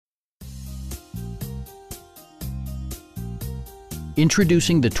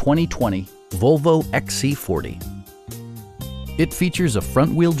Introducing the 2020 Volvo XC40. It features a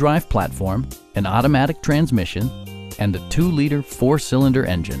front-wheel drive platform, an automatic transmission, and a 2-liter 4-cylinder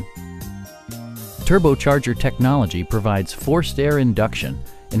engine. Turbocharger technology provides forced air induction,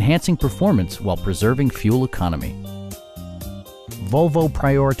 enhancing performance while preserving fuel economy. Volvo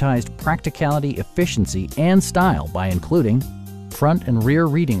prioritized practicality, efficiency, and style by including front and rear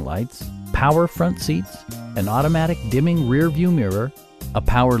reading lights, power front seats, an automatic dimming rear view mirror, a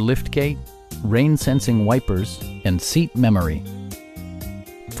power liftgate, rain-sensing wipers, and seat memory.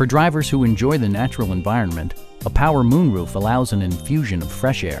 For drivers who enjoy the natural environment, a power moonroof allows an infusion of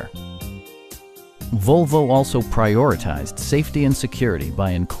fresh air. Volvo also prioritized safety and security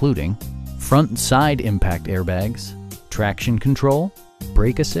by including front and side impact airbags, traction control,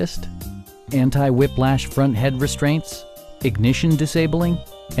 brake assist, anti-whiplash front head restraints, ignition disabling,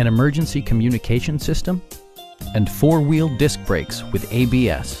 an emergency communication system, and 4-wheel disc brakes with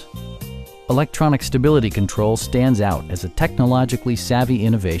ABS. Electronic stability control stands out as a technologically savvy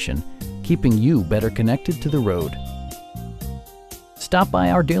innovation, keeping you better connected to the road. Stop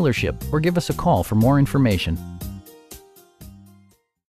by our dealership or give us a call for more information.